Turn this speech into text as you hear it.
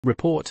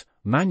Report,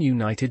 Man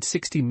United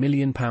 £60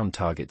 million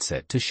target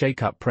set to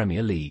shake up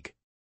Premier League.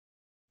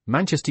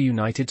 Manchester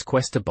United's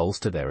quest to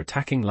bolster their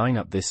attacking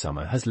lineup this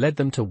summer has led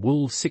them to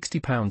Wolves'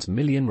 £60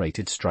 million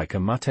rated striker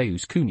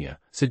Matheus Cunha,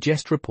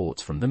 suggest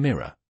reports from the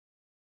Mirror.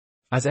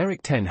 As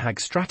Erik Ten Hag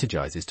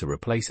strategises to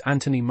replace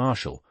Anthony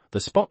Martial,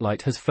 the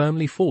spotlight has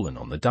firmly fallen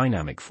on the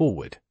dynamic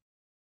forward.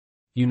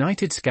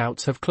 United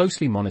scouts have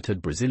closely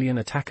monitored Brazilian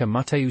attacker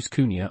Matheus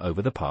Cunha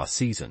over the past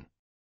season.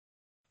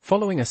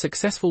 Following a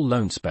successful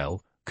loan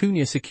spell,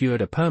 Cunha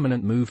secured a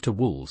permanent move to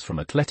Wolves from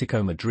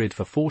Atletico Madrid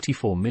for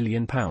 £44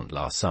 million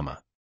last summer.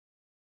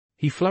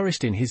 He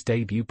flourished in his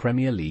debut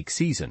Premier League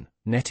season,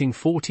 netting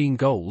 14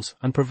 goals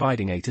and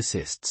providing 8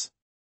 assists.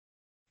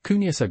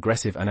 Cunha's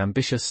aggressive and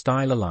ambitious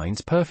style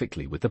aligns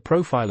perfectly with the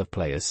profile of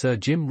players Sir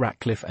Jim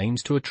Ratcliffe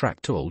aims to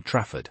attract to Old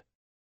Trafford.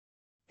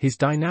 His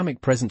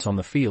dynamic presence on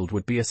the field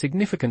would be a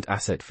significant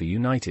asset for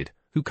United,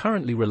 who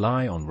currently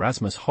rely on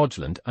Rasmus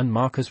Hojlund and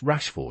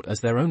Rashford as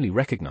their only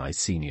recognised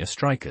senior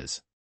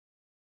strikers.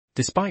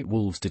 Despite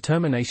Wolves'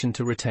 determination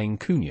to retain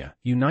Cunha,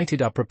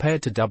 United are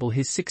prepared to double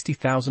his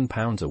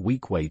 £60,000 a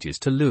week wages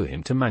to lure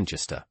him to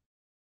Manchester.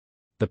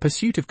 The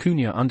pursuit of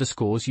Cunha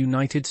underscores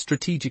United's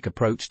strategic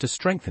approach to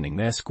strengthening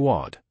their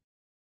squad.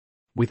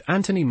 With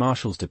Anthony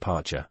Martial's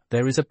departure,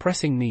 there is a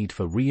pressing need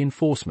for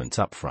reinforcements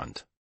up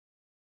front.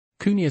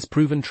 Cunha's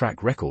proven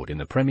track record in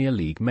the Premier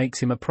League makes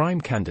him a prime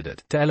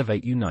candidate to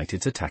elevate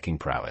United's attacking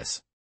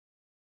prowess.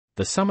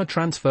 The summer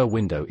transfer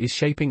window is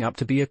shaping up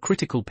to be a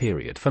critical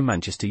period for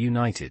Manchester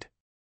United.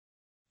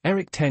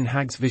 Erik Ten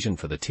Hag's vision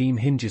for the team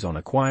hinges on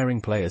acquiring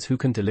players who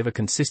can deliver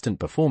consistent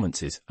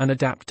performances and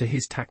adapt to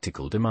his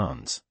tactical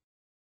demands.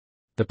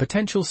 The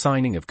potential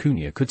signing of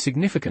Cunha could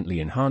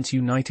significantly enhance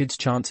United's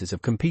chances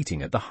of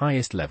competing at the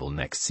highest level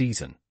next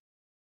season.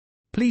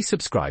 Please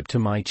subscribe to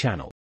my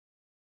channel.